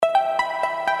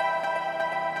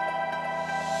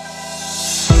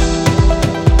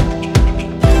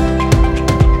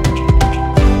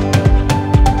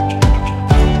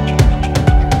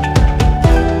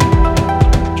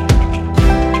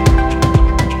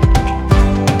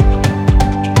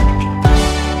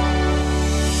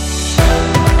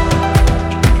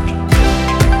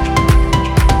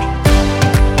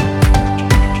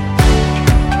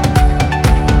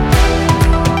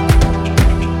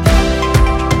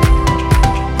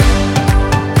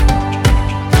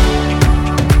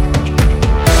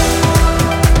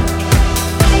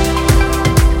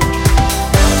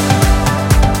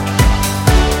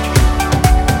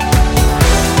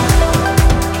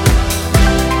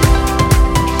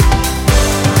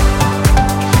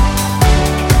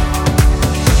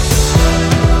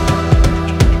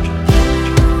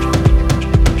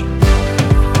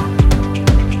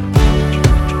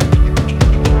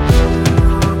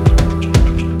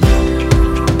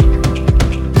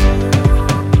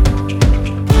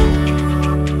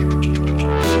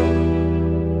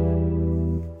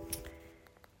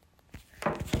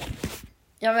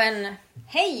men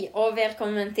hej och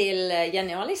välkommen till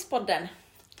Genialis-podden.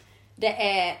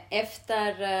 Det är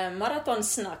efter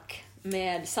maratonsnack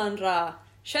med Sandra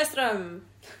Sjöström.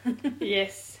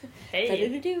 Yes, hej.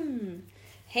 Tadadadum.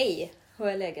 Hej, hur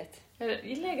är läget?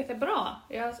 Läget är bra.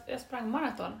 Jag sprang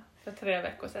maraton för 3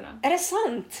 veckor sedan. Är det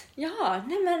sant? Ja,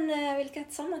 nej men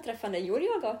vilket sammanträffande gjorde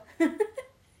jag då?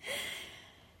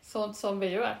 Sånt som vi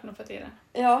gör nu för tiden.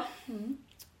 Ja,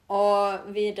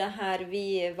 och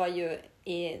vi var ju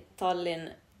i Tallinn,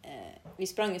 vi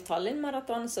sprang ju Tallinn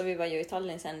maraton, så vi var ju i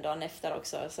Tallinn sen dagen efter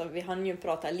också, så vi hann ju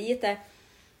prata lite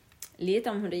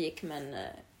om hur det gick, men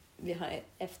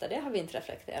efter det har vi inte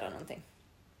reflekterat någonting.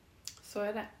 Så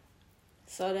är det.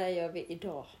 Så det gör vi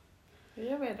idag. Det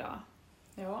gör vi idag.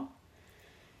 Ja.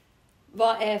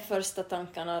 Vad är första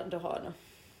tankarna du har nu?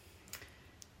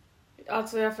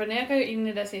 Alltså jag förnekar ju in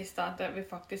i det sista att vi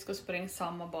faktiskt skulle springa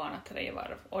samma bana 3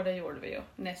 varv. Och det gjorde vi ju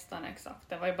nästan exakt.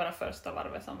 Det var ju bara första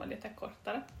varvet som var lite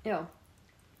kortare. Ja.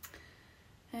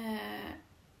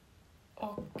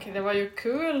 Och det var ju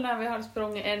kul när vi hade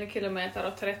sprungit 1 kilometer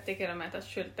och 30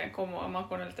 kilometers skylten kom och man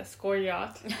kunde lite skoja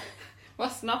att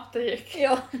vad snabbt det gick.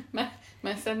 Ja.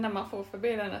 Men sen när man får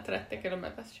förbi den här 30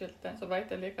 kilometers skylten så var det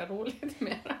inte lika roligt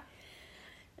mera.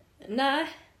 Nej.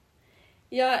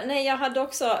 Jag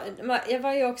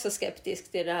var ju också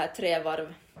skeptisk till det här 3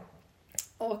 varv.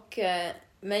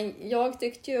 Men jag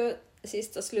tyckte ju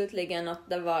sist och slutligen att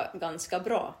det var ganska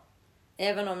bra.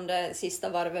 Även om det sista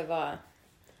varvet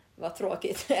var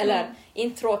tråkigt. Eller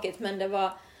inte tråkigt, men det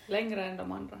var... Längre än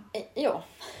de andra. Ja.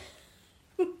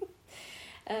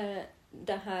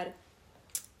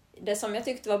 Det som jag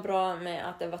tyckte var bra med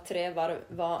att det var 3 varv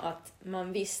var att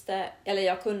man visste, eller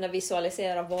jag kunde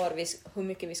visualisera hur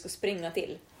mycket vi skulle springa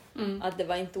till. Att det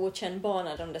var inte okänd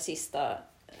bana det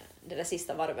där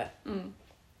sista varvet.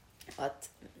 Att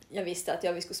jag visste att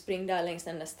vi skulle springa där längs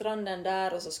den där stranden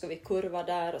där och så ska vi kurva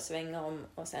där och svänga om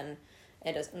och sen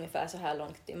är det ungefär så här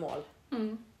långt i mål.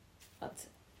 Att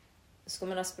skulle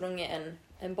man ha sprungit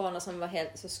en bana som var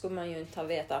helt, så skulle man ju inte ha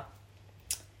vetat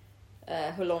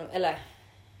hur lång, eller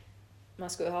man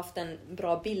skulle ha haft en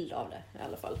bra bild av det i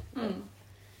alla fall.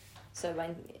 Så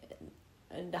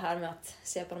det här med att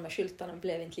se på de här skyltarna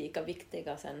blev inte lika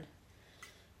viktiga sen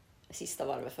sista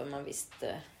varvet, för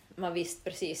man visste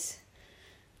precis.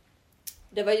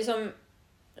 Det var ju som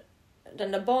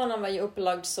den där banan var ju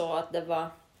upplagd så att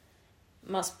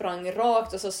man sprang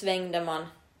rakt och så svängde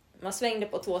man svängde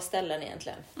på 2 ställen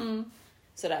egentligen.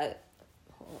 Så där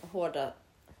hårda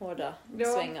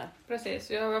svängar. Precis.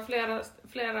 Det var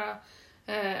flera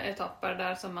etapper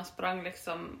där som man sprang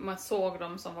liksom, man såg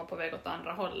dem som var på väg åt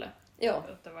andra hållet. Ja.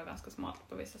 Det var ganska smalt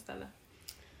på vissa ställen.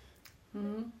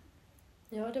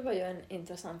 Ja, det var ju en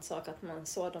intressant sak att man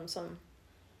såg dem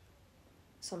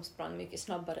som sprang mycket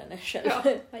snabbare än en själv.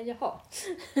 Ja. Jaha.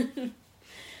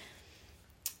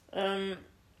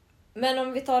 Men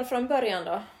om vi tar från början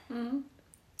då.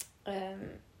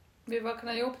 Vi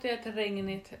vaknade ju upp till ett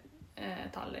regnigt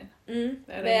Tallinn.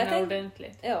 Det regnade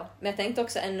ordentligt. Ja, men jag tänkte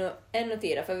också ännu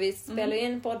tidigare, för vi spelade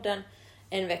in podden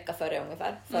en vecka före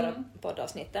ungefär, förra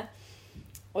poddavsnittet.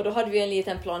 Och då hade vi en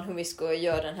liten plan hur vi skulle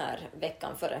göra den här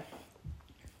veckan före.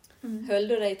 Höll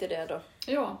du dig till det då?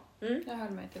 Ja, jag höll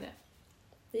mig till det.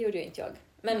 Det gjorde ju inte jag.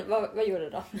 Men vad gjorde du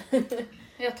då?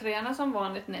 Jag tränade som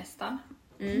vanligt nästan.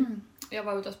 Jag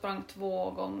var ute och sprang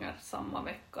 2 gånger samma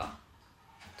vecka.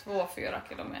 2 4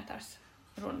 kilometers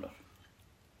rundor.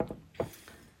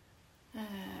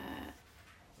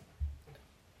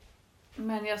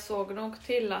 Men jag såg nog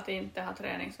till att inte ha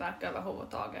träningsvärk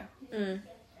överhuvudtaget.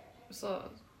 Så.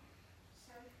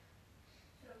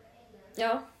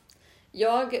 Ja,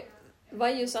 jag var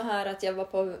ju så här att jag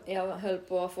höll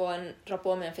på att dra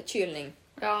på mig en förkylning.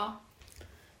 Ja.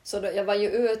 Så då, jag var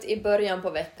ju i början på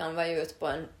veckan var jag ut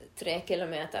på 3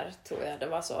 kilometer, tror jag det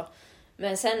var så.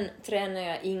 Men sen tränade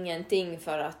jag ingenting,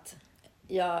 för att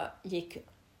jag gick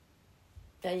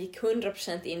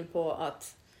 100% in på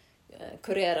att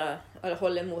kurera eller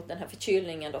hålla emot den här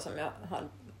förkylningen då som jag hade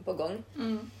på gång.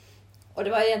 Och det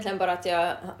var egentligen bara att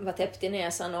jag var täppt i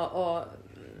näsan och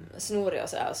snorig och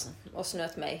så här, och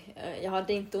snöt mig. Jag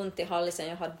hade inte ont i halsen,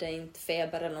 jag hade inte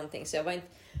feber eller någonting, så jag var inte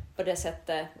på det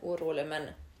sättet orolig, men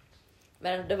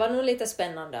det var nog lite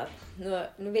spännande att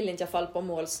nu vill inte jag falla på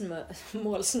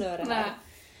målsnöre här.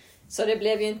 Så det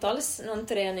blev ju inte alls någon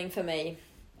träning för mig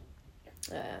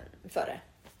före.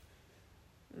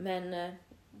 Men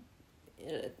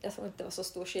jag tror inte det var så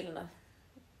stor skillnad.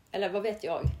 Eller vad vet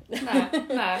jag?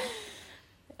 Nej.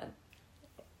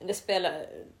 Det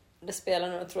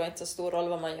spelar nog, tror jag, inte så stor roll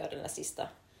vad man gör den här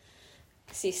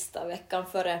sista veckan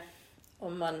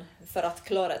för att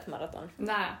klara ett maraton.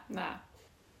 Nej.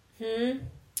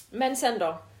 Men sen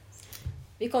då,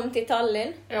 vi kom till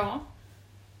Tallinn. Ja.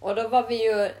 Och då var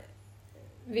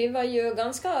vi var ju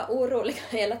ganska oroliga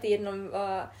hela tiden om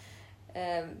vad...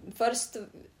 först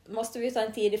måste vi ta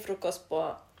en tidig frukost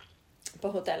på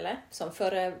hotellet, som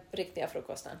före riktiga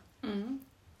frukosten. Mm.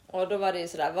 Och då var det ju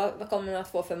sådär, vad kommer man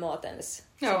att få för mat ens?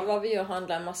 Ja. Så då var vi ju och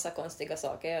handlade en massa konstiga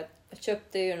saker. Jag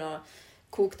köpte ju några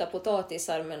kokta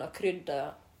potatisar med några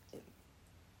krydda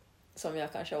som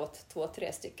jag kanske åt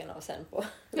 2-3 stycken av sen på.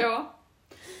 Ja.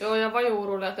 Ja, jag var ju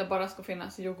orolig att det bara skulle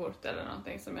finnas yoghurt eller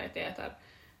någonting som jag inte äter.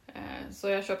 Så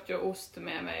jag köpte ju ost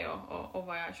med mig och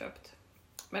vad jag köpt.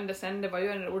 Men det var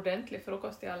ju en ordentlig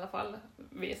frukost i alla fall,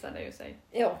 visade ju sig.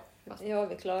 Ja,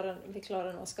 vi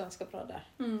klarade oss ganska bra där.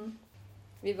 Mm.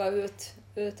 Vi var ut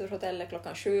ur hotellet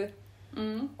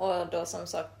 7:00 och då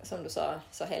som du sa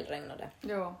så hällregnade.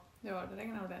 Ja, det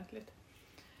regnade ordentligt.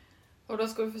 Och då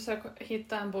skulle vi försöka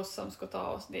hitta en buss som skulle ta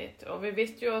oss dit. Och vi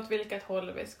visste ju åt vilket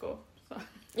håll vi skulle. Så.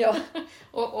 Ja.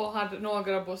 och hade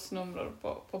några bussnummer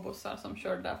på bussar som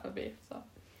körde där förbi. Så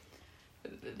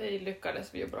det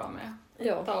lyckades vi ju bra med.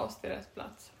 Ja. Ta oss till rätt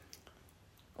plats.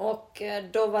 Och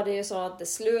då var det ju så att det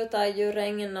slutade ju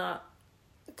regna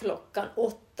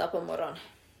 8:00 på morgonen,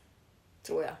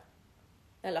 tror jag.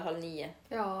 Eller 8:30.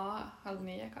 Ja,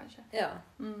 8:30 kanske. Ja.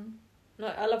 Mm. I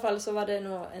alla fall så var det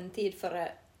nog en tid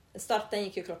före... Starten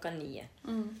gick ju 9:00.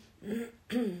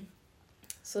 Mm.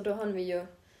 Så då hann vi ju...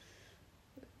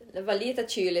 Det var lite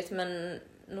kyligt, men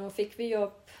nu fick vi ju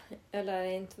upp... Eller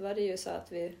inte var det ju så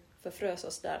att vi förfrös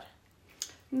oss där.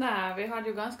 Nej, vi hade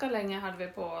ju ganska länge hade vi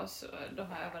på oss de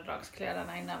här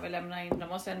överdragskläderna innan vi lämnade in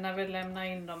dem. Och sen när vi lämnade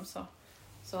in dem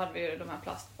så hade vi ju de här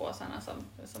plastpåsarna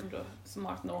som du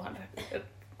smart nog hade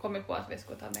kommit på att vi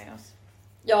skulle ta med oss.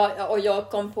 Ja, och jag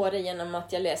kom på det genom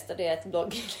att jag läste det ett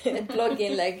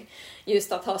blogginlägg.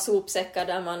 Just att ha sopsäckar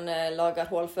där man lagar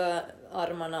hål för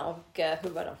armarna och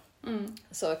huvudet. Mm.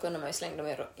 Så kunde man ju slänga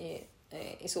dem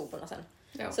i soporna sen.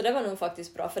 Ja. Så det var nog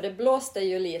faktiskt bra, för det blåste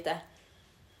ju lite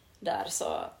där,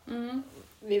 så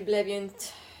vi blev ju inte...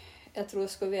 Jag tror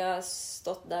skulle vi ha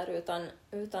stått där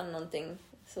utan någonting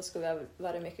så skulle vi ha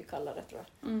varit mycket kallare, tror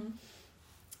jag. Mm.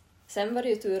 Sen var det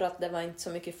ju tur att det var inte så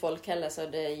mycket folk heller, så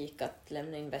det gick att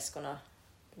lämna in väskorna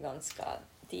ganska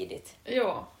tidigt.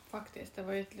 Ja, faktiskt. Det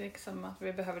var ju liksom att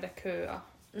vi behövde köa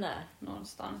Nej.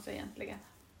 någonstans egentligen.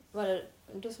 Var det,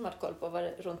 du som hade koll på, var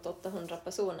det runt 800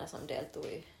 personer som deltog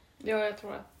i... Ja, jag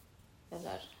tror att...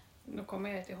 Eller? Nu kommer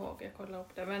jag inte ihåg, jag kollade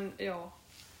upp det. Men ja,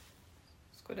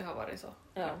 skulle det ha varit så.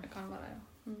 Ja. Det kan vara,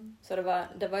 ja. Mm. Så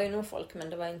det var ju nog folk, men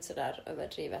det var inte så där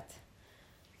överdrivet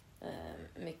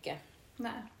mycket.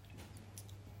 Nej.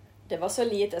 Det var så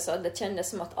lite så att det kändes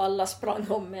som att alla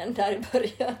sprang om en där i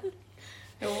början.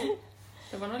 Jo,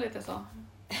 det var nog lite så.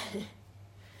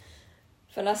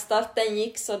 För när starten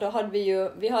gick så då hade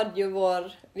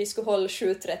vi skulle hålla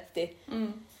 7:30.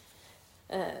 Mm.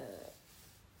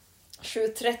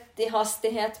 7:30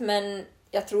 hastighet, men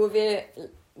jag tror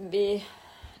vi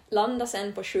landade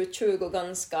sen på 7:20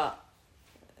 ganska,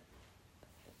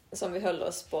 som vi höll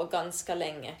oss på ganska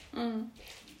länge. Mm.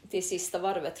 Till sista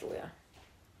varvet, tror jag.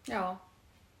 Ja.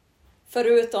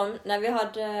 Förutom när vi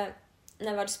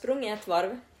hade sprungit ett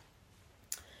varv,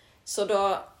 så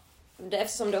då,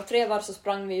 eftersom det var 3 varv så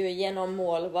sprang vi ju igenom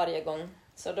mål varje gång.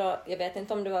 Så då, jag vet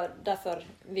inte om det var därför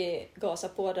vi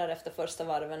gasade på där efter första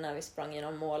varven när vi sprang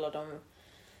genom mål, och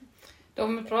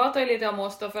De pratade ju lite om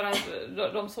oss då, för att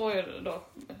de såg ju då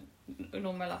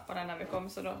nummerlapparna när vi kom,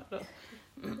 så då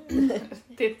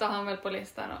tittade han väl på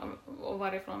listan och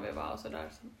varifrån vi var och sådär.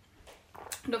 Så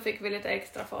då fick vi lite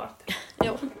extra fart.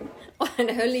 Ja, och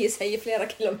det höll i sig i flera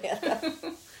kilometer.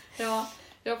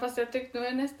 Ja, fast jag tyckte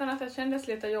nog nästan att det kändes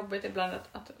lite jobbigt ibland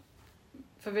att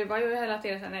för vi var ju hela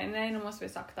tiden så nej, nu måste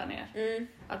vi sakta ner. Mm.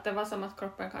 Att det var som att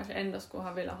kroppen kanske ändå skulle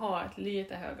ha velat ha ett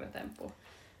lite högre tempo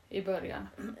i början.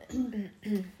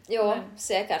 Ja,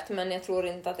 säkert, men jag tror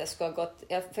inte att det skulle ha gått.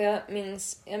 För jag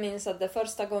minns att det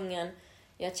första gången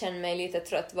jag kände mig lite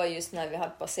trött var just när vi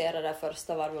hade passerat det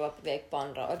första varvet och var på väg på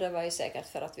andra. Och det var ju säkert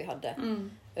för att vi hade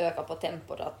ökat på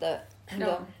tempot.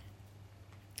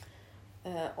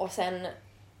 Och sen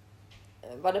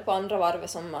var det på andra varvet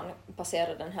som man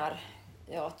passerade den här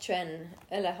 21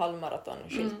 eller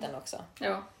halvmaratonskylten också.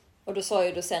 Ja. Och då sa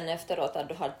ju du sen efteråt att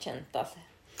du hade känt att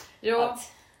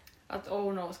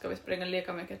oh no, ska vi springa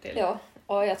lika mycket till? Ja,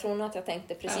 och jag tror nog att jag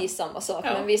tänkte precis samma sak,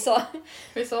 Ja. men vi sa...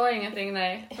 Vi sa ingenting,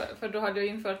 nej, för du hade ju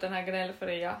infört den här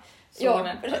gnällfria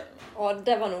zonen. Ja, och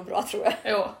det var nog bra, tror jag.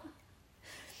 Ja.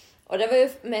 Och det var ju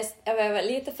mest, jag var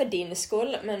lite för din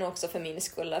skull, men också för min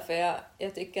skull, för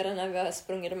jag tycker att när vi har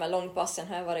sprungit de här långpassen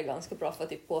här var det ganska bra för att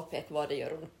typ påpeka vad det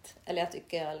gör ont. Eller jag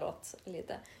tycker jag låter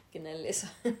lite gnällig.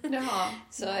 Jaha.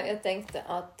 Så jag tänkte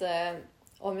att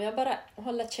om jag bara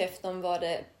håller käft om vad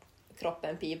det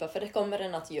kroppen piper, för det kommer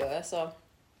den att göra, så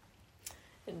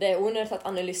det är onödigt att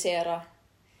analysera.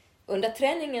 Under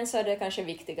träningen så är det kanske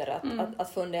viktigare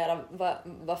att fundera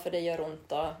varför det gör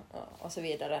ont och så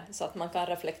vidare, så att man kan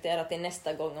reflektera till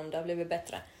nästa gång om det har blivit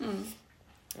bättre.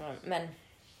 Men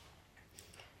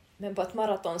på ett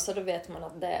maraton så då vet man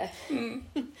att det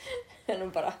är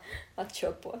nog bara att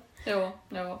köra på. Jo.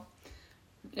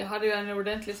 Jag hade ju en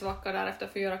ordentlig svacka där efter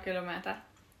 4 kilometer.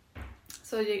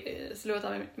 Så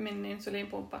slutade min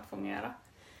insulinpump att fungera.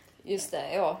 Just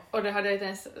det, ja. Och det hade jag inte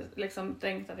ens liksom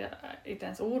tänkt att jag inte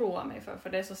ens oroar mig för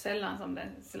det är så sällan som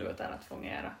den slutar att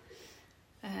fungera.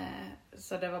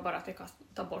 Så det var bara att jag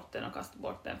ta bort den och kasta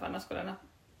bort den, för annars skulle den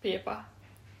pipa.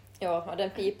 Ja, och den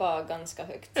pipar ganska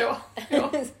högt. Ja.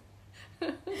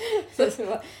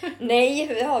 Så nej,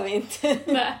 det har vi inte.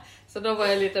 Nej. Så då var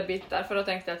jag lite bitter, för då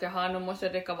tänkte jag att nu måste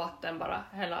jag dricka vatten bara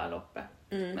hela loppet.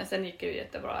 Men sen gick det ju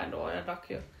jättebra ändå. Jag drack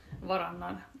ju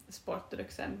varannan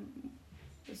sportdryck sen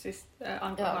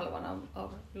andra halvan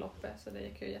av loppet, så det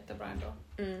gick ju jättebra ändå.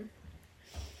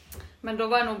 Men då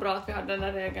var det nog bra att vi hade den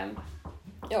där regeln.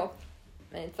 Ja,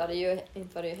 men inte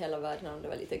var det ju hela världen om det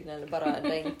var lite gnäll, bara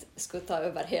det inte skulle ta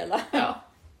över hela. Ja.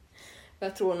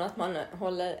 Jag tror nog att man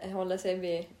håller sig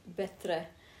vid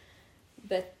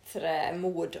bättre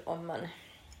mod om man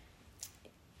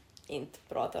inte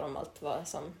pratar om allt vad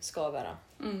som ska vara.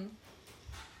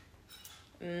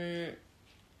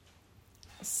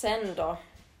 Sen då,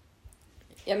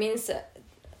 jag minns,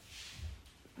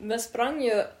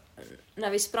 när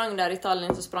vi sprang där i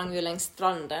Tallinn så sprang vi längs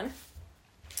stranden.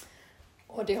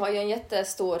 Och de har ju en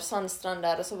jättestor sandstrand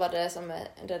där, och så var det som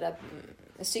det där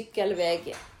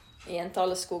cykelväg i en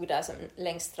tallskog där som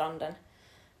längs stranden.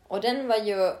 Och den var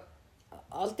ju,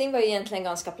 allting var ju egentligen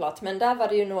ganska platt, men där var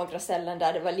det ju några ställen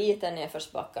där det var lite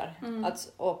nedförsbackar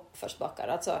och uppförsbackar.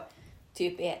 Alltså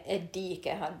typ ett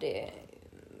dike hade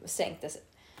sänkt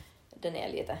det ner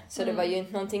lite. Så det var ju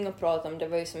inte någonting att prata om, det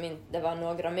var ju som inte, det var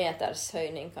några meters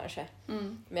höjning kanske.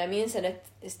 Men jag minns det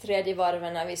tredje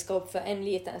varven när vi ska upp för en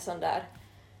liten sån där,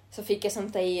 så fick jag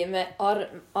som ta i med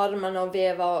armarna och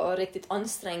veva och riktigt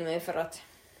anstränga mig för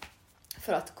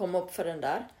att komma upp för den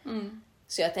där.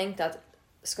 Så jag tänkte att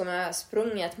ska man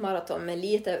sprunga ett maraton med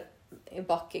lite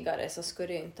backigare så skulle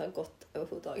det ju inte ha gått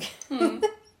överhuvudtaget.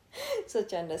 Så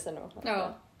kändes det nog.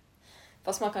 Ja.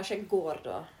 Fast man kanske går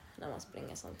då när man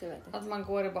springer sånt, jag vet inte. Att man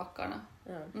går i backarna.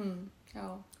 Ja.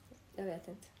 Ja. Jag vet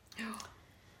inte. Ja.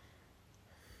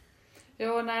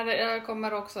 Jo, jag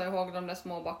kommer också ihåg de där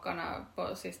små backarna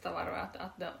på sista varvet,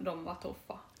 att de var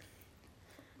tuffa.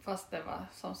 Fast det var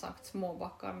som sagt små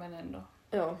backar, men ändå.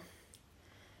 Ja.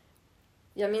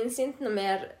 Jag minns inte något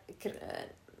mer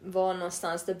var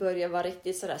någonstans det började vara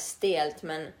riktigt sådär stelt,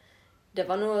 men det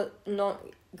var nog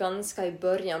ganska i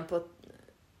början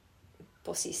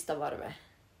på sista varvet.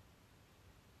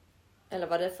 Eller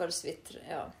var det först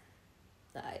ja.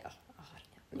 Nej,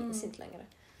 jag minns inte längre.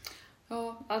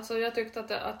 Ja, alltså jag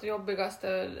tyckte att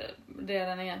jobbigaste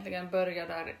delen egentligen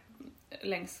började där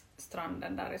längs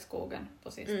stranden där i skogen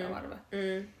på sista varvet.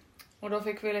 Och då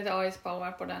fick vi lite ice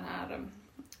power på den här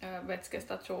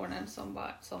vätskestationen som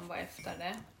var efter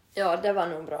det. Ja, det var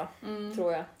nog bra,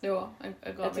 tror jag. Ja,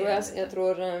 jag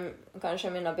tror kanske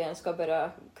mina ben ska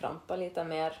börja krampa lite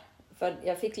mer. För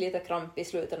jag fick lite kramp i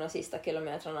slutet av de sista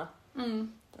kilometrarna.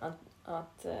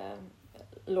 Att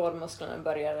lårmusklerna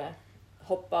började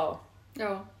hoppa. Och...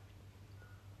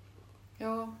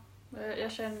 Ja,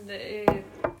 jag kände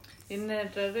i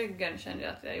nedre ryggen kände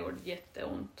jag att jag gjorde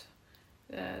jätteont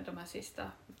de här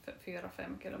sista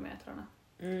 4-5 kilometrarna.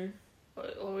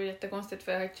 Och jättekonstigt,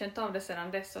 för jag har inte känt av det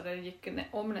sedan dess, och det gick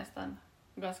om nästan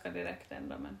ganska direkt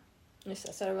ändå. Men... Just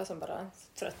det, så det var som bara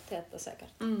trötthet och säkert.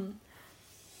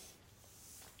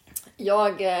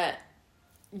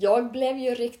 Jag blev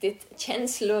ju riktigt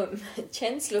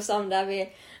känslosam där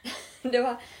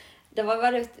det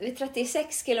var vid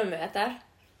 36 kilometer.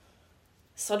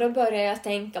 Så då började jag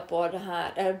tänka på det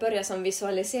här, eller började som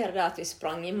visualisera det att vi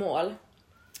sprang i mål.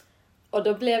 Och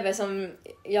då blev det som,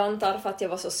 jag antar för att jag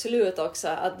var så slut också,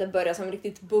 att det började som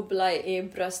riktigt bubbla i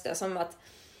bröstet, som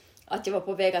att jag var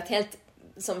på väg att helt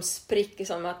som sprick,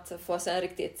 som att få sig en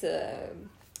riktigt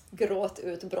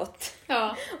gråtutbrott.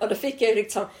 Ja. Och då fick jag ju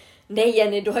liksom, nej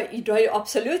Jenny, du har ju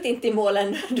absolut inte i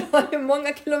målen, du har ju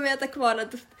många kilometer kvar,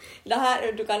 att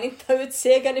du kan inte ta ut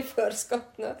segern i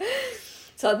förskott nu.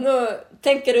 Så att nu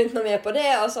tänker du inte mer på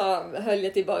det, och så höll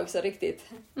jag tillbaka så riktigt.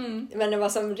 Men det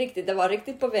var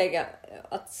riktigt på väg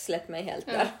att släppa mig helt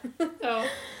där. Ja.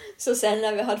 Så sen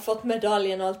när vi hade fått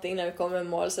medaljen och allting när vi kom i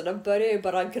mål så då började jag ju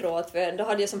bara gråta för då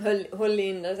hade jag som höll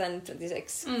in det sen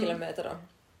 36 kilometer då.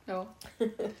 Ja.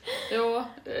 Jo,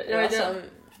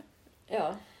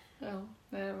 ja. Ja,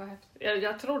 det var häftigt.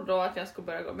 Jag trodde då att jag skulle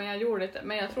börja gå, men jag gjorde inte.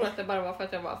 Men jag tror att det bara var för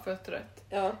att jag var för trött.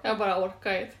 Ja. Jag bara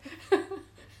orkade inte.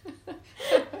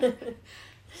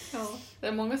 Ja, det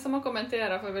är många som har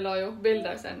kommenterat för vi la ju upp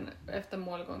bilder sen efter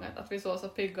målgången att vi såg så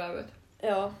pigga ut.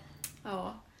 Ja.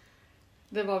 Ja,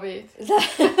 det var vi.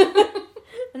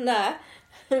 Nej,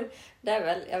 det är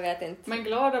väl, jag vet inte. Men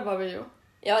glada var vi ju.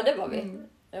 Ja, det var vi.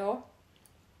 Ja.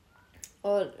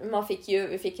 Och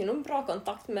vi fick ju nog bra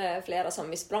kontakt med flera som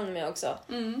vi sprang med också.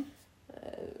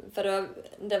 För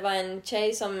det var en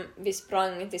tjej som vi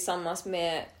sprang tillsammans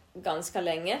med ganska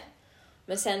länge.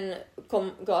 Men sen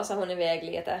gasade hon iväg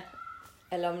lite.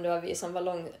 Eller om det var vi som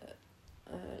var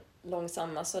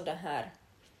långsamma så det här.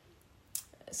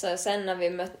 Så sen när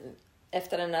vi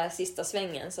efter den där sista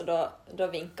svängen så då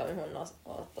vinkade hon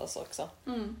åt oss också.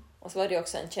 Och så var det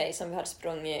också en tjej som vi hade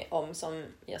sprungit om som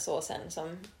jag såg sen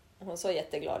som hon såg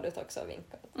jätteglad ut också och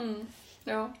vinkade.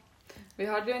 Ja. Vi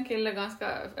hade ju en kille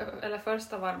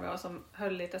första varvet som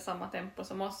höll lite samma tempo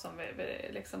som oss som vi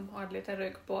liksom hade lite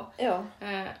rygg på. Ja.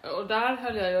 Och där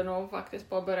höll jag ju nog faktiskt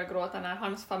på att börja gråta när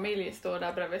hans familj stod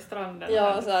där bredvid stranden.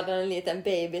 Ja, och så hade han en liten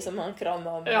baby som han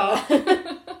kramade om. Ja.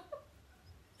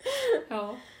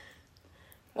 Ja.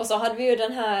 Och så hade vi ju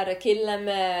den här killen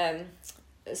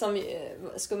som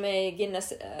skulle med i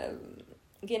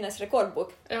Guinness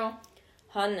rekordbok. Ja.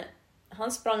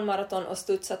 Han sprang maraton och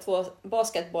studsade 2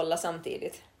 basketbollar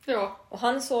samtidigt. Ja. Och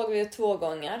han såg vi ju 2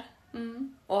 gånger.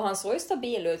 Och han såg ju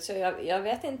stabil ut så jag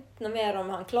vet inte mer om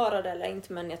han klarade det eller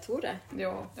inte men jag tror det.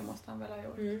 Ja, det måste han väl ha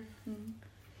gjort.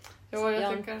 Ja,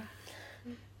 jag tycker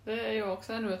det är ju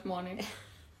också en utmaning.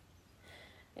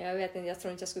 Jag vet inte, jag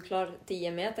tror inte jag skulle klara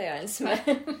 10 meter jag ens med.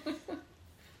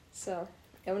 Så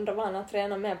jag undrar vad han har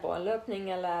tränat med på, en löpning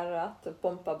eller att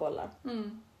pompa bollar.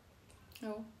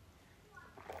 Ja.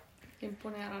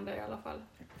 Imponerande i alla fall.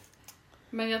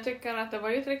 Men jag tycker att det var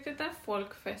ju riktigt en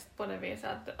folkfest på det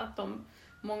viset att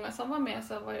många som var med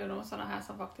så var ju nog såna här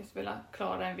som faktiskt ville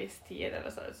klara en viss tid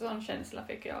eller så. Sån känsla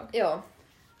fick jag. Ja.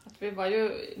 Att vi var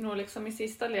ju nog liksom i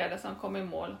sista ledet som kom i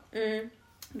mål.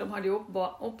 De hade ju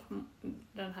upp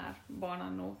den här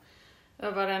banan nog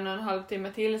över 1,5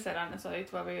 timme till sedan så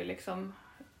det var vi ju liksom...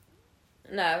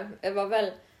 Nej, det var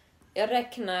väl...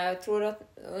 Jag tror att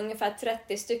ungefär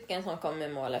 30 stycken som kom i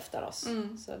mål efter oss.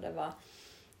 Så det var...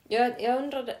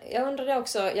 Jag undrade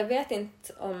också, jag vet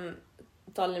inte om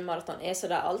Tallinn Marathon är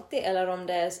sådär alltid eller om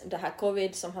det är det här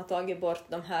covid som har tagit bort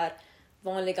de här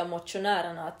vanliga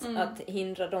motionärerna att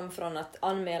hindra dem från att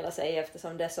anmäla sig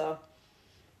eftersom det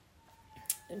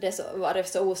var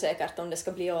så osäkert om det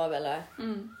ska bli av eller...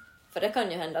 För det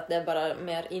kan ju hända att det är bara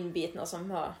mer inbitna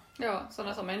som har... Ja,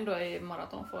 sådana som ändå är i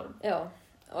maratonform. Ja,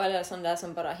 eller sådana där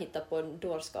som bara hittar på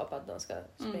dårskap att de ska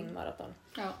springa maraton.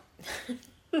 Ja.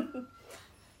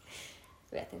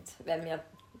 Jag vet inte vem jag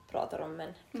pratar om,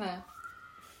 men... Nej.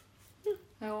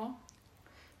 Ja.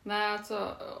 Nej,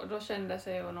 alltså, då kände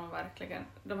sig ju nog verkligen...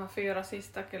 De här 4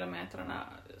 sista kilometrarna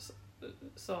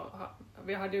så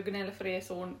vi hade ju gnällfri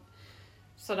zon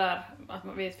sådär att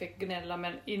vi fick gnälla,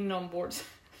 men inombords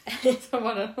så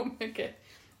var det nog mycket.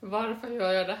 Varför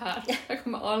gör jag det här? Jag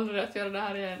kommer aldrig att göra det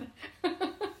här igen.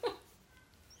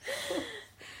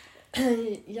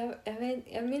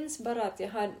 Jag minns bara att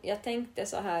jag tänkte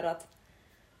så här att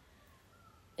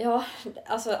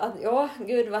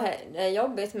gud vad det är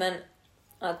jobbigt men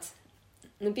att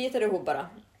nu biter du ihop bara.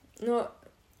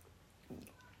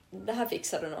 Det här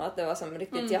fixar du nog, att det var som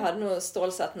riktigt, jag hade nog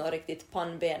stålsatt något riktigt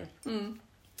pannben.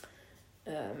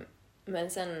 Men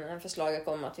sen när förslaget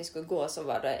kom att vi skulle gå så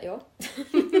var det,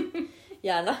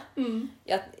 gärna.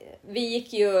 Vi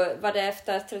gick ju, var det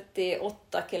efter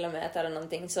 38 kilometer eller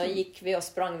någonting så gick vi och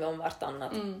sprang om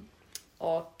vartannat.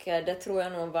 Och det tror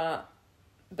jag nog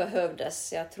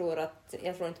behövdes. Jag tror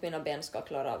inte mina ben ska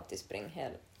klara av till spring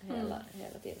hela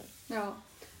tiden. Ja,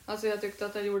 alltså jag tyckte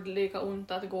att det gjorde lika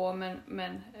ont att gå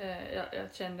men jag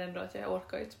kände ändå att jag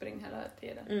orkade inte springa hela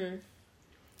tiden.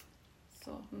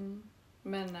 Så,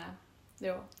 men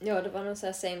ja. Ja, det var nog så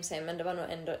här same men det var nog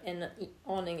ändå en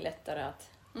aning lättare att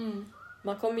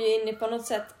man kommer ju in i på något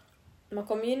sätt, man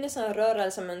kommer ju in i sån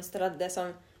rörelsemönster att det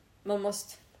som man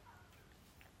måste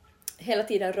hela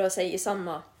tiden röra sig i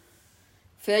samma.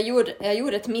 För jag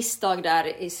gjorde ett misstag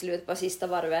där i slutet på sista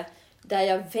varvet där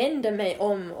jag vände mig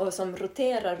om och som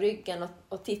roterar ryggen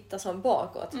och tittar som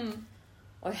bakåt.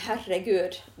 Och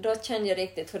herregud, då kände jag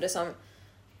riktigt hur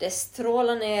det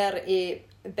strålar ner i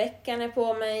bäckenet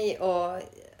på mig och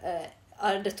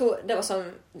det var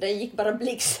som, det gick bara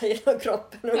blixtar genom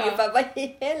kroppen ungefär. Vad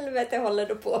i helvete håller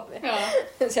du på med? Ja.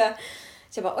 Så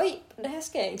jag bara, oj, det här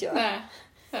ska jag inte göra.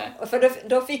 Nej. Och för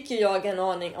då fick ju jag en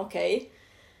aning, okej,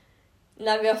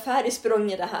 när vi har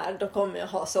färdigsprungit det här, då kommer jag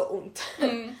ha så ont.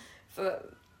 För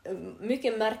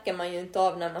mycket märker man ju inte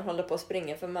av när man håller på att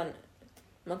springa, för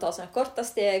man tar såna korta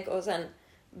steg och sen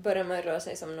börjar man röra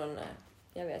sig som någon,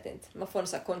 jag vet inte, man får en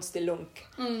sån här konstig lunk.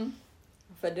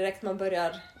 För direkt man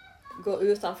börjar gå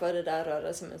utanför det där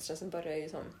rörelsemönstret så börjar ju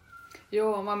som...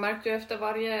 Jo, man märkte ju efter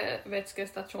varje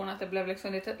vätskestation att det blev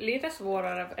liksom lite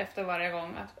svårare efter varje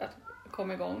gång att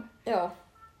komma igång. Ja,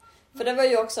 för det var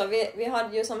ju också, vi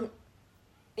hade ju som,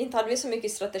 inte hade vi så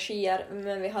mycket strategier,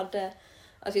 men vi hade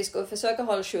att vi skulle försöka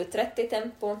hålla 7.30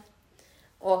 tempo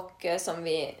och som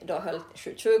vi då höll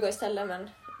 7.20 istället, men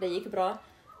det gick bra.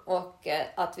 Och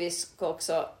att vi skulle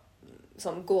också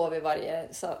som gå vid varje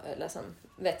eller som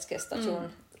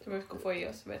vätskestation. Så vi skulle få i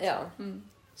oss vätska. Ja.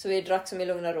 Så vi drack som i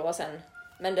lugn och ro sen.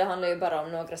 Men det handlar ju bara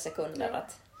om några sekunder.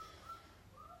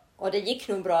 Och det gick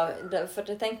nog bra,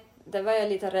 för det var jag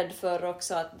lite rädd för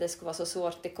också, att det skulle vara så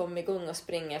svårt att komma igång och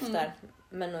springa efter.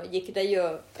 Men då gick det ju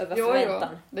över förväntan.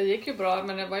 Jo, det gick ju bra,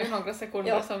 men det var ju några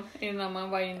sekunder som innan man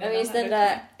var inne i den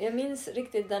här jag minns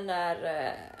riktigt den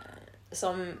där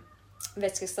som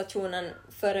vätskestationen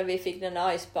före vi fick den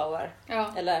där Ice Power.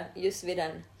 Ja. Eller just vid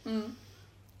den.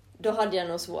 Då hade jag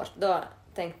nog svårt. Då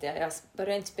tänkte jag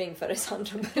börjar inte springa före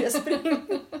Sandra börjar springa.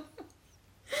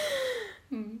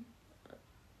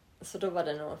 Så då var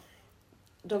det nog...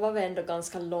 Då var vi ändå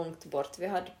ganska långt bort. Vi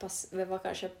var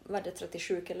kanske, var det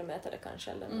 37 kilometer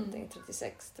kanske, eller någonting,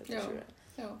 36, 37.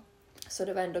 Ja. Så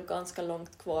det var ändå ganska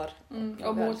långt kvar.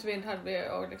 Och motvind hade vi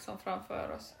och liksom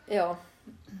framför oss. Ja.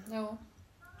 Ja.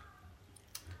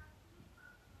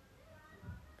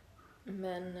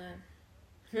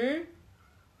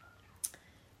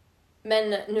 Men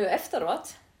nu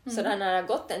efteråt, så där när det har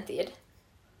gått en tid,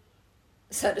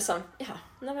 så är det som,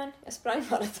 jag sprang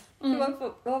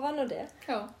maraton. Vad var nog det?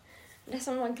 Ja. Det är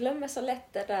som man glömmer så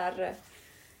lätt det där,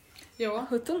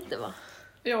 hur tungt det var.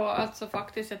 Ja, alltså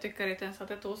faktiskt, jag tycker inte ens att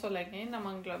det tog så länge innan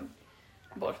man glömde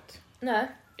bort. Nej.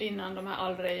 Innan de här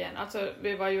aldrig igen. Alltså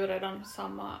vi var ju redan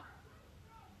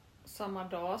samma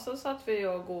dag så satt vi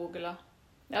och googlade.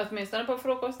 Ja, åtminstone på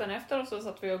frukosten efter så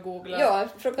satt vi och googlade. Ja,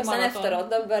 frukosten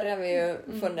efteråt, då började vi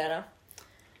ju fundera.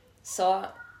 Så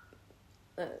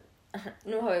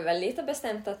nu har vi väl lite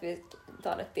bestämt att vi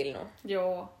tar det till nu.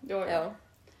 Ja.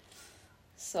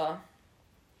 Så.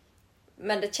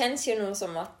 Men det känns ju nog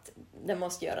som att det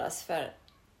måste göras,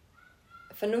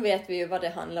 för nu vet vi ju vad det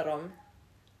handlar om.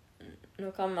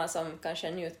 Nu kan man som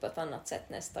kanske njuta på ett annat sätt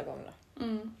nästa gång då.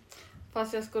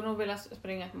 Fast jag skulle nog vilja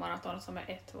springa ett maraton som är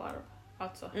ett varv.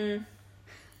 Alltså. Du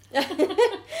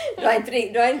har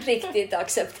inte riktigt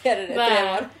accepterat det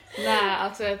 3 år. Nej,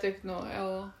 alltså jag tyckte nog,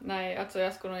 alltså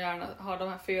jag skulle nog gärna ha de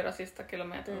här 4 sista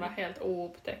kilometerna helt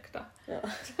oupptäckta. Ja.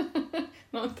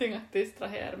 Någonting att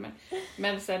distrahera med.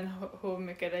 Men sen hur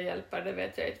mycket det hjälper, det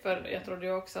vet jag inte. För jag trodde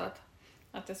ju också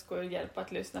att det skulle hjälpa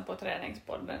att lyssna på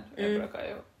träningspodden. Jag brukar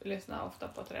ju lyssna ofta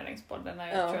på träningspodden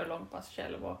när jag kör långpass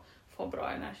själv och får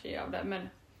bra energi av det. Men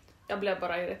jag blev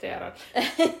bara irriterad.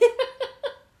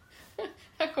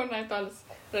 Jag kunde inte alls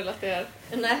relatera.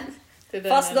 Nej. Till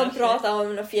den fast energin. de pratar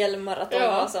om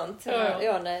fjällmaraton och sånt.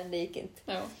 Ja. Nej, det gick inte.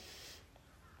 Ja.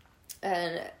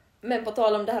 Men på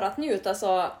tal om det här att njuta,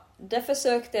 så det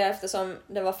försökte jag, eftersom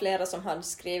det var flera som hade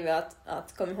skrivit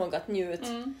att kom ihåg att njut.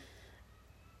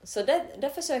 Så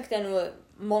det försökte jag nog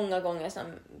många gånger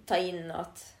ta in,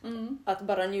 att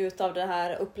bara njuta av den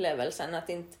här upplevelsen, att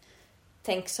inte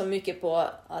tänka så mycket på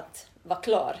att vara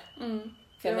klar.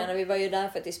 För jag menar, vi var ju där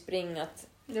för att springa,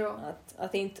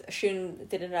 att inte skynda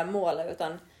till det där målet,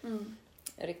 utan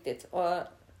riktigt. Och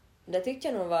det tyckte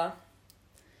jag nog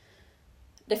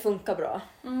det funkar bra.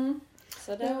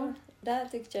 Så där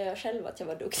tyckte jag själv att jag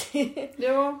var duktig.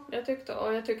 Ja, jag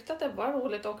tyckte att det var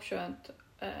roligt och skönt.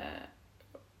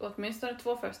 Åtminstone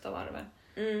 2 första varven.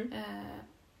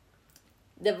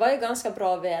 Det var ju ganska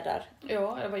bra väder.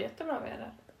 Ja, det var jättebra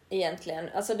väder. Egentligen.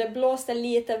 Alltså det blåste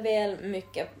lite väl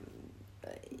mycket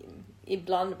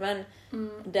ibland, men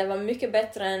det var mycket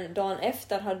bättre än dagen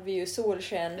efter. Hade vi ju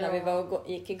solsken när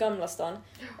vi gick i Gamla stan,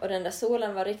 och den där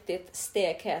solen var riktigt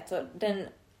stekhet, och den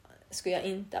skulle jag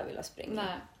inte vilja springa.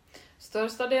 Nej.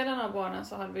 Största delen av banan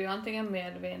så hade vi ju antingen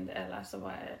medvind eller så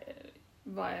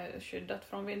var skyddat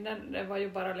från vinden. Det var ju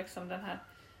bara liksom den här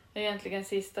egentligen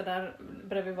sista där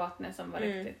bredvid vattnet som var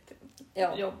riktigt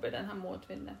jobbig, den här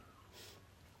motvinden.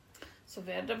 Så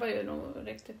vädret var ju nog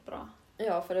riktigt bra.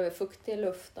 Ja, för det var fuktig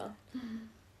luft då.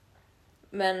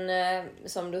 Men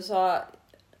som du sa,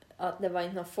 att det var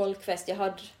inte någon folkfest. Jag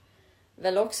hade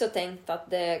väl också tänkt att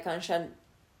det kanske,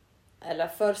 eller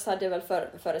först hade jag väl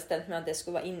föreställt mig att det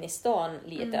skulle vara in i stan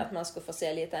lite, att man skulle få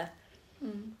se lite.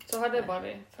 Så hade det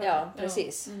varit. Ja,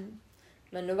 precis.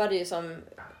 Men nu var det ju som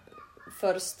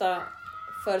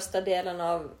första delen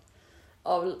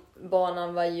av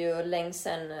banan var ju längs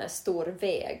en stor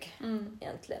väg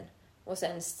egentligen. Och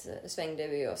sen svängde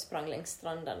vi och sprang längs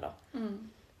stranden då.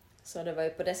 Så det var ju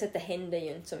på det sättet hände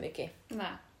ju inte så mycket.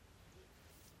 Nej.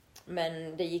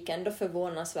 Men det gick ändå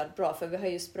förvånansvärt bra, för vi har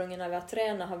ju sprungit, när vi har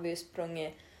tränat har vi ju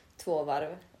sprungit 2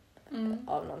 varv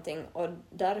av någonting, och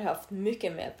där har jag haft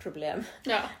mycket mer problem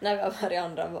när vi har varit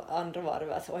andra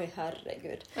varvet. Oj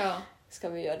herregud, ska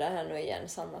vi göra det här nu igen,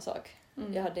 samma sak.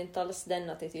 Jag hade inte alls den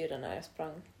attityden när jag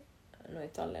sprang nu i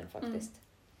Tallinn faktiskt.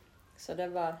 Så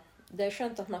det är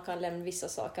skönt att man kan lämna vissa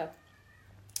saker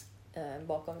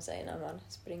bakom sig när man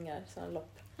springer sådana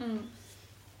lopp.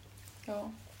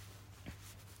 Ja.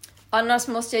 Annars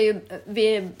måste jag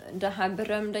ju, det här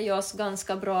berömde jag oss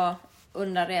ganska bra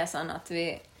under resan, att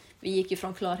vi gick ju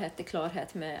från klarhet till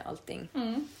klarhet med allting.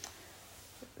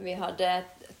 Vi hade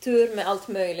tur med allt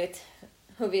möjligt.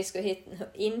 Hur vi skulle hitta,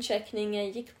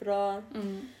 incheckningen gick bra.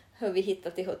 Hur vi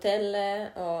hittade till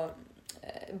hotellet och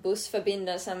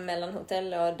bussförbindelsen mellan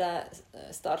hotellet och där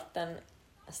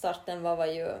starten var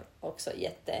ju också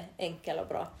jätteenkel och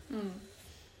bra.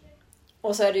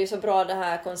 Och så är det ju så bra det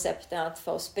här konceptet att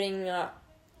få springa,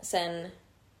 sen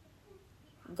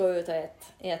gå ut och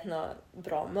äta något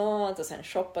bra mat och sen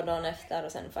shoppa dagen efter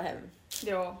och sen få hem.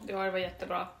 Ja, det var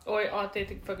jättebra. Och att det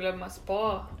inte får glömma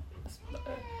spa.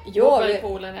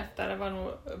 Bubbelpoolen efter, det var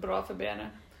nog bra för benen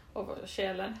och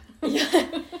själen.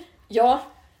 Ja,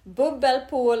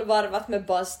 bubbelpool varvat med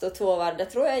bast och 2 varv, det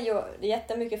tror jag är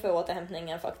jättemycket för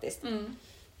återhämtningen faktiskt.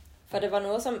 För det var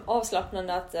nog som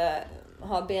avslappnande att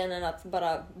ha benen att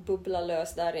bara bubbla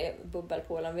lös där i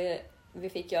bubbelpoolen. Vi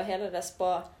fick ju hela det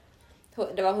spa,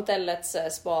 det var hotellets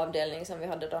spaavdelning som vi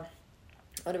hade då.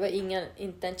 Och det var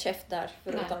inte en käft där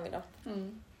förutom vi då.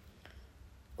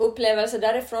 Upplevelse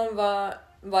därifrån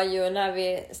var ju när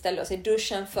vi ställde oss i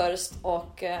duschen först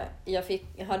och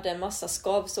jag hade en massa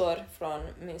skavsår från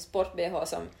min sport-BH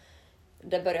som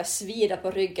det började svida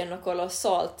på ryggen och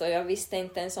kolossalt, och jag visste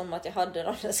inte ens om att jag hade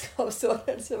de där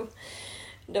skavsåren. Så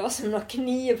det var som några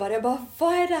knivar. Jag bara,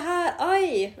 vad är det här?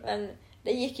 Aj! Men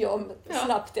det gick ju om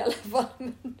snabbt i alla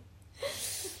fall.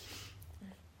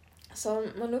 Så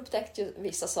man upptäckte ju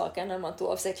vissa saker när man tog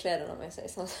av sig kläderna med sig.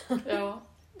 Så.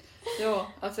 Ja,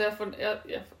 alltså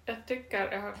jag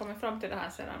tycker, jag har kommit fram till det här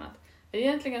sedan, att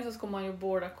egentligen så skulle man ju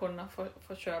borde kunna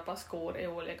få köpa skor i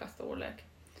olika storlek.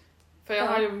 För jag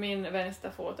har ju min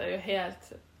vänsterfot är ju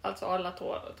helt, alltså alla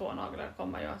tånaglar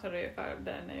kommer ju att ryka,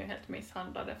 den är ju helt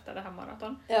misshandlad efter det här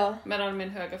maraton. Ja. Medan min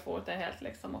högerfot är helt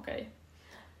liksom okej.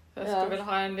 Jag skulle vilja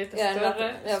ha en lite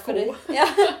större sko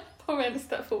på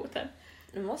vänsterfoten.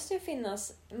 Det måste ju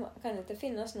finnas, kan inte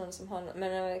finnas någon som har,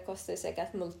 men det kostar ju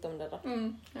säkert multum det då.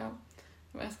 Ja.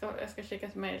 Men jag ska skicka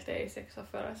ett mejl till A6 och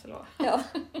föra SLA. Ja.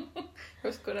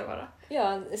 Hur skulle det vara?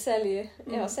 Ja,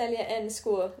 sälja en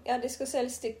sko. Ja, det skulle sälja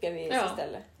styckevis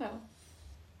istället.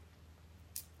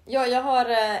 Ja, jag har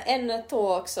en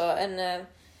tå också.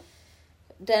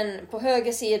 Den på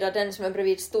höger sida, den som är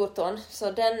bredvid stortån.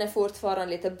 Så den är fortfarande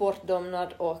lite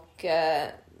bortdomnad och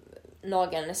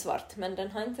nageln är svart. Men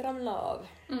den har inte ramlat av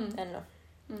ännu.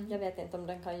 Jag vet inte om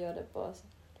den kan göra det på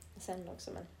sen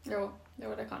också. Men... Jo,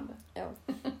 det kan det.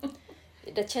 Ja.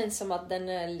 Det känns som att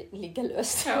den ligger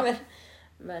löst. Ja.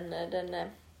 Men den är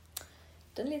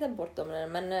lite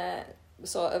bortdomnad. Men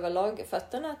så överlag,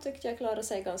 fötterna tyckte jag klarade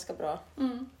sig ganska bra.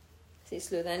 I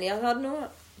slutändan. Jag hade nog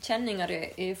känningar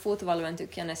i fotvalven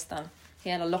tycker jag nästan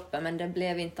hela loppet, men det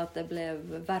blev inte att det blev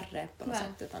värre på något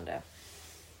sätt, utan det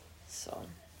så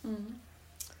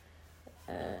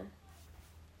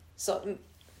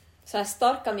så här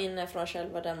starka minnen från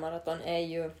själva den maraton är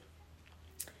ju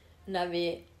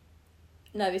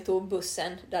när vi tog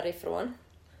bussen därifrån.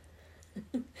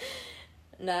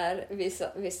 När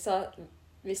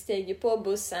vi steg ju på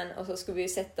bussen och så skulle vi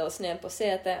sätta oss ner på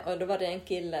sätet, och då var det en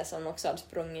kille som också hade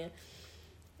sprungit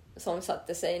som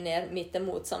satte sig ner mitt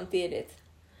emot samtidigt.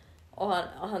 Och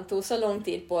han tog så lång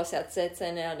tid på sig att sätta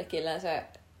sig ner, den killen, så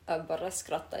jag bara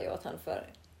skrattade åt han, för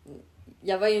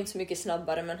jag var ju inte så mycket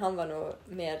snabbare, men han var nog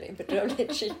mer i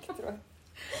bedrövligt skick, tror jag.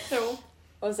 Jo.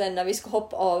 Och sen när vi skulle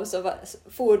hoppa av så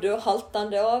for du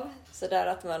haltande av, så där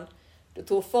att du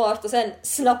tog fart och sen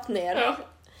snabbt ner. Ja.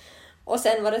 Och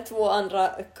sen var det 2 andra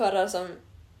karlar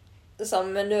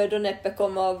som med nöd och näppe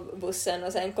kom av bussen,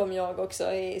 och sen kom jag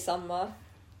också i samma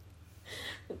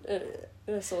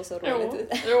Det såg så roligt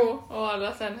ut. Jo, och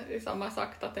alla sen i samma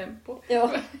sakta tempo.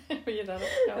 Ja. Vidare.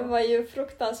 Ja. Det var ju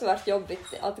fruktansvärt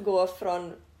jobbigt att gå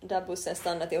från där bussen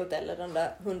stannade till hotellet, de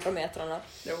där 100 metrarna.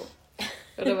 Jo,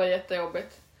 och det var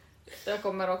jättejobbigt. Jag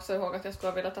kommer också ihåg att jag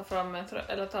skulle vilja ta fram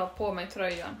eller ta på mig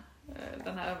tröjan,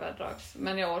 den här överdrags,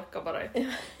 men jag orkar bara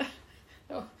inte.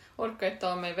 Jag orkar inte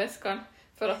ta mig väskan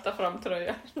för att ta fram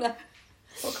tröjan. Nej.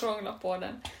 Och krångla på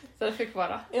den. Så det fick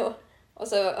vara. Jo. Och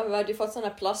så har vi hade fått såna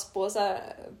här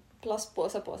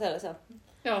plastpåsar på sig, eller så här,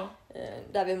 Ja.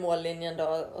 där vid mållinjen då,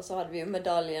 och så hade vi ju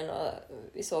medaljen och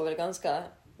vi såg väl ganska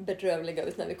bedrövliga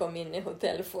ut när vi kom in i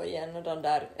hotellfoajén och de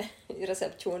där i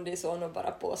reception, de såg nog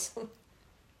bara på som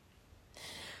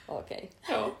okej.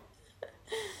 Ja.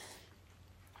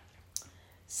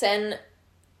 Sen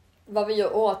var vi ju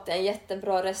åt en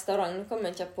jättebra restaurang, nu kommer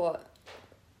jag inte på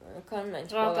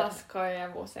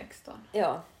Rataskajevo 16.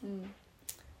 Ja. Mm.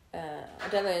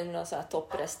 Det var ju någon sån här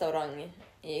topprestaurang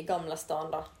i Gamla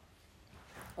stan då.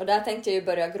 Och där tänkte jag ju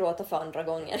börja gråta för andra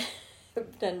gången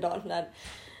den dagen när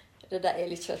det där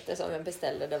älgköttet som jag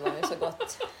beställde, det var ju så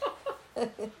gott.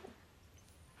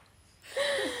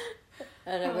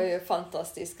 Det var ju en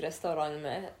fantastisk restaurang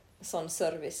med sån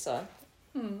service och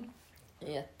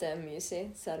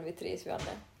jättemysig servitris vi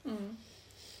hade.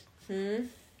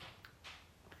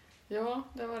 Ja,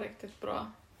 det var riktigt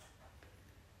bra.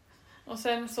 Och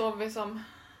sen sov vi som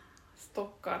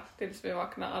stockar tills vi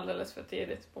vaknade alldeles för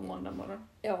tidigt på måndag morgon.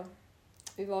 Ja,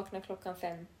 vi vaknade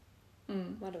 5:00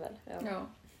 var det väl? Ja.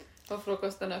 Och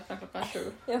frukosten öppnade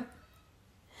 7:00. Ja.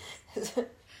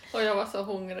 Och jag var så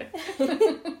hungrig.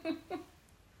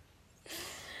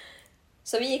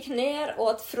 Så vi gick ner och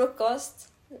åt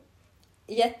frukost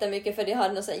jättemycket, för de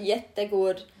hade någon så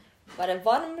jättegod, var det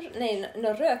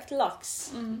någon rökt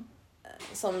lax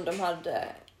som de hade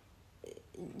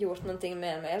gjort någonting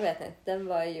med, men jag vet inte, den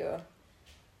var ju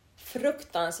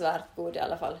fruktansvärt god i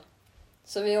alla fall.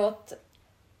 Så vi åt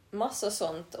massa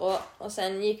sånt och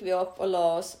sen gick vi upp och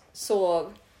la oss,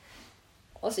 sov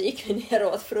och så gick vi ner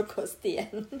och åt frukost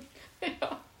igen.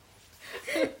 Ja.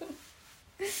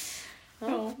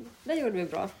 Ja, det gjorde vi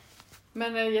bra.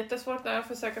 Men det är jättesvårt när jag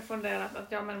försöker fundera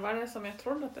att ja, men vad är det som jag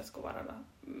trodde att det skulle vara då?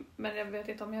 Men jag vet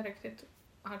inte om jag riktigt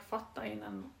har fattat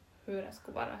innan hur det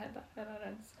skulle vara heller. Eller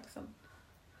ens liksom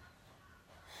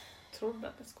trodde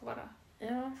att det skulle vara.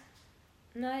 Ja.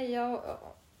 Nej, jag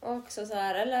också så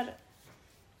här, eller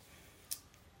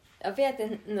jag vet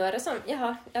inte, nu är det som, jag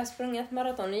har sprungit ett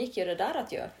maraton och gick ju det där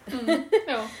att göra.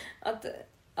 Ja.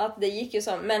 att det gick ju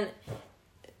som, men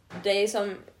det är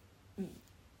som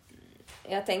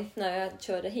jag tänkte när jag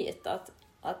körde hit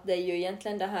att det är ju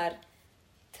egentligen det här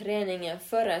träningen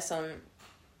före som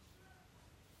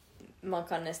man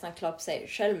kan nästan klappa sig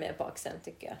själv med på axeln,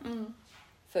 tycker jag.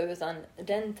 För utan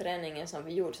den träningen som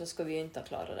vi gjorde så skulle vi ju inte ha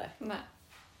klarat det. Nej.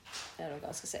 Jag är nog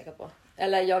ganska säker på.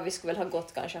 Eller ja, vi skulle väl ha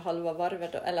gått kanske halva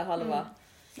varvet då, eller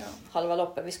halva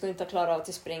loppet. Vi skulle inte ha klarat av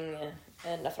till spring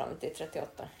ända fram till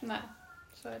 38. Nej,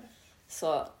 så är det.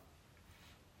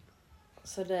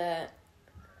 Så det...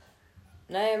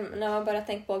 Nej, när man bara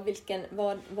tänker på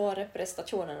vad är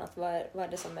prestationen, att vad är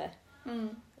det som är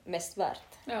mest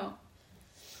värt. Ja.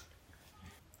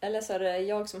 Eller så är det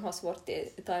jag som har svårt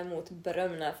att ta emot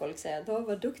beröm när folk säger att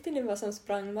vad duktig ni var som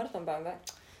sprang maraton. Bara,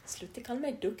 sluta kalla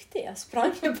mig duktig, jag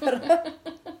sprang ju bara.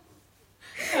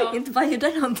 Ja. Inte bara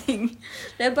gjorde någonting.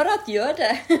 Det är bara att göra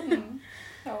det.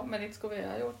 Ja, men inte skulle vi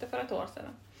ha gjort det för ett år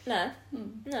sedan. Nej.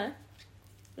 Nej.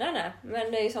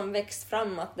 Men det är ju som växt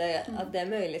fram att det är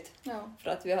möjligt. Ja. För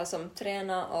att vi har som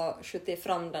tränat och skjutit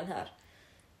fram den här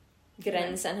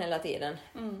gränsen hela tiden.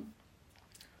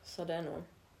 Så det är nog...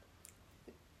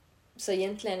 Så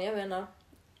egentligen, jag menar,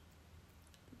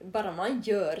 bara man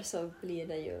gör så blir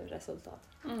det ju resultat.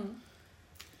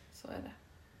 Så är det.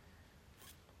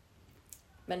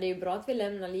 Men det är ju bra att vi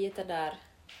lämnar lite där,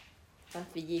 att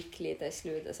vi gick lite i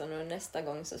slutet, så nu nästa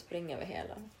gång så springer vi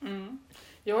hela.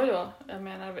 Jo, jag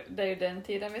menar, det är ju den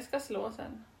tiden vi ska slå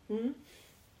sen.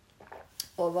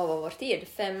 Och vad var vår tid?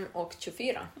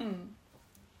 5:24.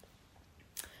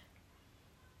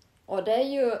 Och det är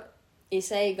ju i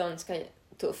sig ganska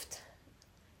tufft.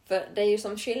 För det är ju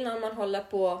som skillnad om man håller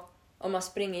på, om man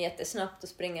springer jättesnabbt och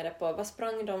springer det på, vad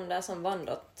sprang de där som vann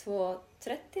då?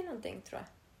 2:30 någonting tror jag.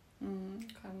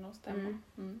 Kan nog stämma.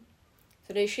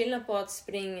 Så det är skillnad på att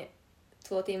springa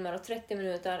 2 timmar och 30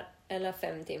 minuter eller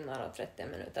 5 timmar och 30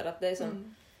 minuter. Att det är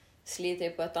som sliter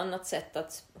på ett annat sätt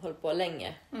att hålla på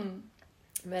länge.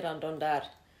 Medan de där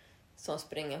som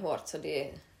springer hårt, så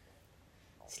det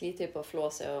sliter på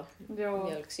flåset och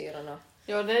mjölksyran.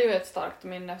 Ja, det är ju ett starkt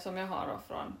minne som jag har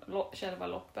från själva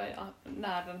loppet,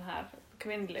 när den här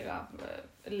kvinnliga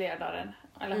ledaren,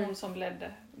 eller hon som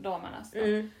ledde damernas,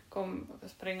 kom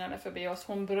springande förbi oss.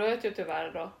 Hon bröt ju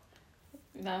tyvärr då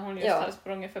när hon just hade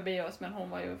sprungit förbi oss, men hon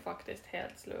var ju faktiskt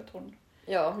helt slut. Hon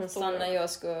stannade ju och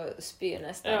skulle spy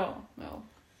nästan. Ja.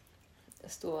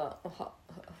 Stod och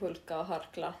hulka och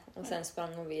harkla och sen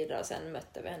sprang hon vidare och sen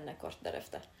mötte vi henne kort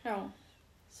därefter. Ja.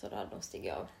 Så då hade hon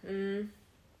stigit av.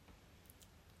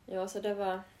 Ja, så det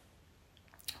var...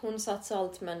 Hon satt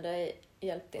allt, men det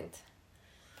hjälpte inte.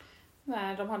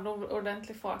 Nej, de hade nog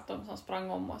ordentlig fart, de som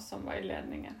sprang om oss som var i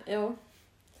ledningen. Jo.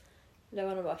 Det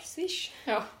var nog bara swish.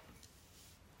 Ja.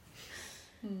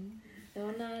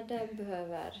 Ja, nej, det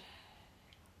behöver...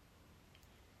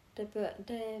 Det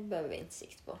behöver vi inte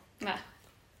sikt på. Nej.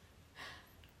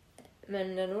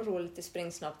 Men det är nog roligt att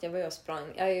springa snabbt. Jag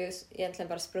har ju egentligen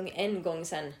bara sprungit en gång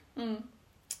sen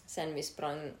vi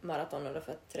sprang maraton, och det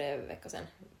för 3 veckor sedan.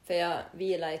 För jag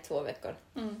vilade i 2 veckor.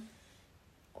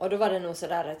 Och då var det nog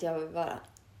sådär att jag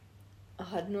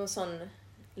hade nog sån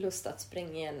lust att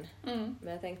springa igen.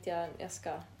 Men jag tänkte jag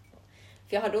ska...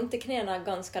 För jag hade ont i knäna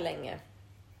ganska länge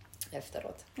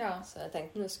efteråt. Ja. Så jag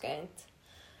tänkte nu ska jag inte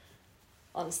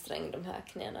anstränga de här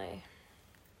knäna i.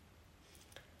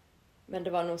 Men det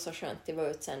var nog så skönt att vara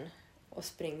ut sen och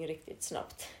springa riktigt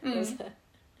snabbt.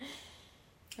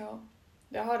 Ja.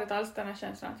 Jag har inte alls den här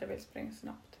känslan att jag vill springa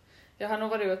snabbt. Jag har nog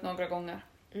varit ut några gånger.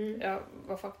 Jag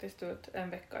var faktiskt ut en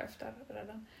vecka efter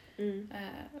redan.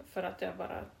 För att jag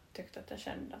bara tyckte att jag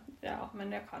kände att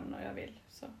men jag kan och jag vill.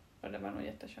 Och det var nog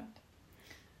jätteskönt.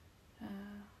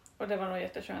 Och det var nog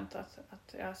jätteskönt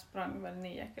att jag sprang väl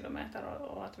 9 kilometer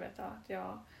och att veta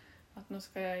att nu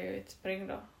ska jag ju inte springa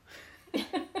då.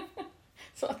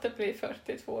 Så att det blir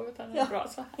 42, utan det är bra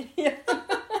så här. Ja.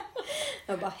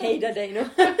 Jag bara hejda dig nu.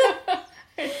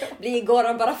 Blir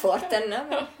igår bara farten.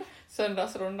 Ja.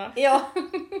 Söndagsrundan. Ja.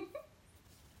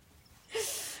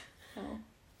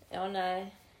 Ja,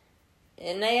 nej.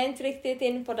 Nej, jag är inte riktigt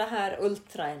in på det här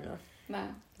ultra ännu. Nej.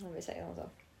 Om vi säger så.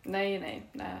 Nej.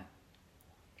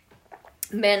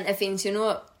 Men det finns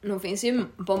ju nog finns ju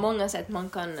på många sätt man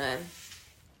kan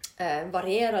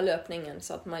variera löpningen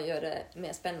så att man gör det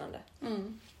mer spännande.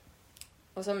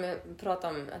 Och som jag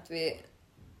pratade om att det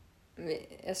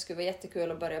skulle vara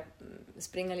jättekul att börja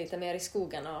springa lite mer i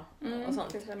skogen och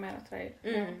sånt. Lite mer trail.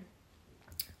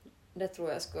 Det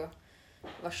tror jag skulle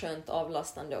vara skönt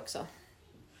avlastande också.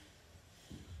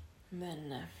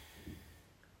 Men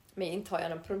inte har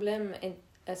jag något problem,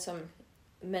 eftersom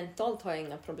mentalt har jag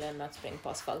inga problem med att springa på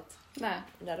asfalt. Nej.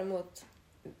 Däremot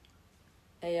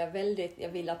är jag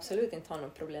vill absolut inte ha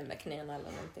något problem med knäna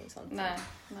eller någonting sånt. Nej.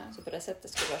 Så på det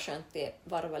sättet skulle det vara skönt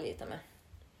att varva lite med.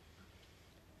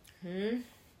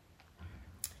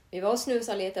 Vi var och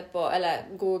snusade lite eller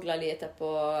googlade lite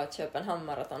på Köpenhamn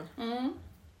maraton.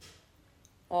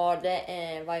 Och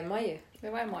det var i maj. Det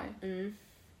var i maj.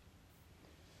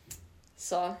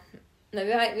 Så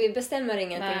men vi bestämmer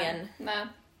ingenting än. Nej.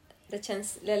 Det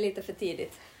är lite för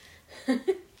tidigt.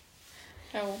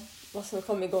 Jo. Vad som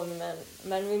kom igång,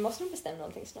 men vi måste nog bestämma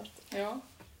någonting snart. Ja.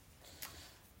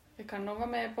 Vi kan nog vara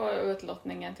med på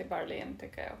utlottningen till Berlin,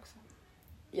 tycker jag också.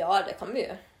 Ja, det kan vi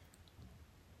ju.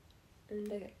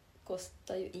 Det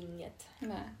kostar ju inget.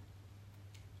 Nej.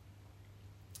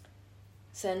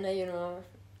 Sen är ju nog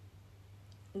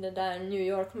det där New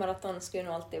York maraton skulle ju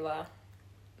nog alltid vara,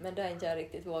 men det är inte jag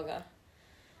riktigt vågar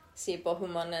se på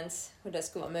hur det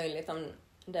skulle vara möjligt, om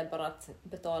det är bara att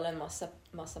betala en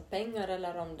massa pengar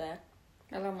eller om det...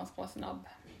 Eller om man ska vara snabb.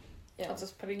 Ja. Alltså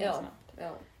springa snabbt.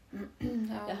 Ja.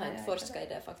 Jag har inte forskat i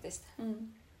det faktiskt.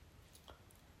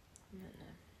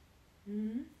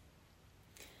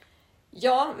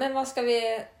 Ja, men vad ska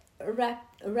vi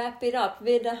wrap it up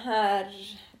vid det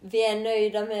här? Vi är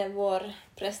nöjda med vår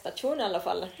prestation i alla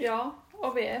fall. Ja,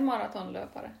 och vi är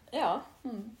maratonlöpare. Ja,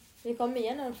 vi kommer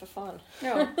igenom för fan.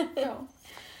 Ja.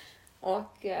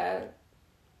 Och 1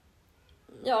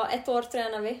 år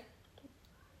tränar vi.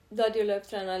 Du hade ju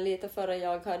löptränat lite före,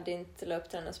 jag hade inte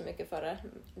löptränat så mycket före.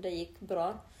 Det gick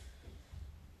bra.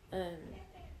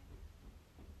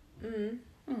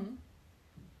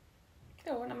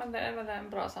 Jo, men det är väl en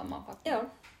bra sammanfattning. Ja,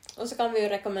 och så kan vi ju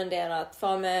rekommendera att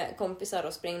få med kompisar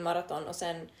och springa maraton och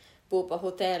sen bo på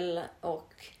hotell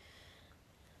och...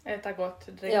 Äta gott,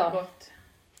 dricka gott.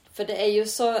 För det är ju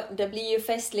så, det blir ju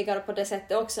festligare på det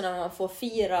sättet också när man får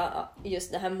fira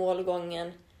just den här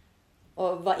målgången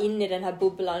och vara inne i den här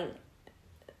bubblan,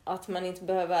 att man inte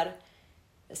behöver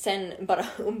sen bara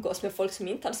umgås med folk som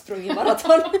inte har sprungit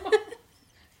maraton.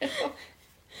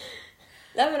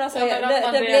 Nej, men alltså,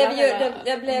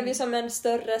 det blev ju som en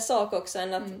större sak också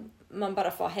än att man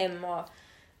bara får hem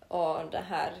och det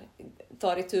här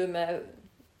tar itu med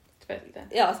tvätten.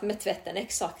 Ja, med tvätten,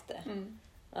 exakt det.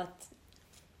 Att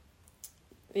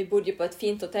vi bodde ju på ett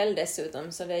fint hotell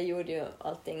dessutom, så det gjorde ju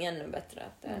allting ännu bättre.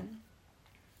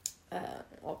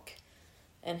 Och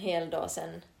en hel dag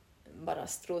sen bara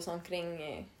stros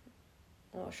omkring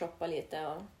och shoppa lite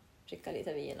och dricka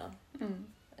lite vin.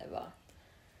 Det var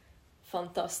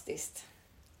fantastiskt.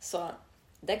 Så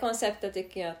det konceptet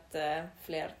tycker jag att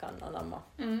fler kan anamma.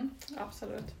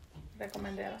 Absolut.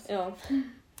 Rekommenderas. Ja.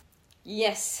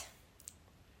 Yes.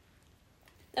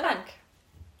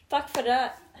 Tack för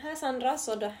det här, Sandra.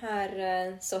 Så det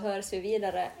här så hörs vi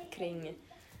vidare kring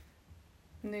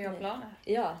nya planer.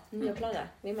 Ja, nya planer.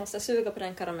 Vi måste suga på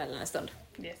den karamellen en stund.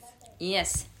 Yes.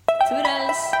 Yes.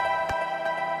 Toodles!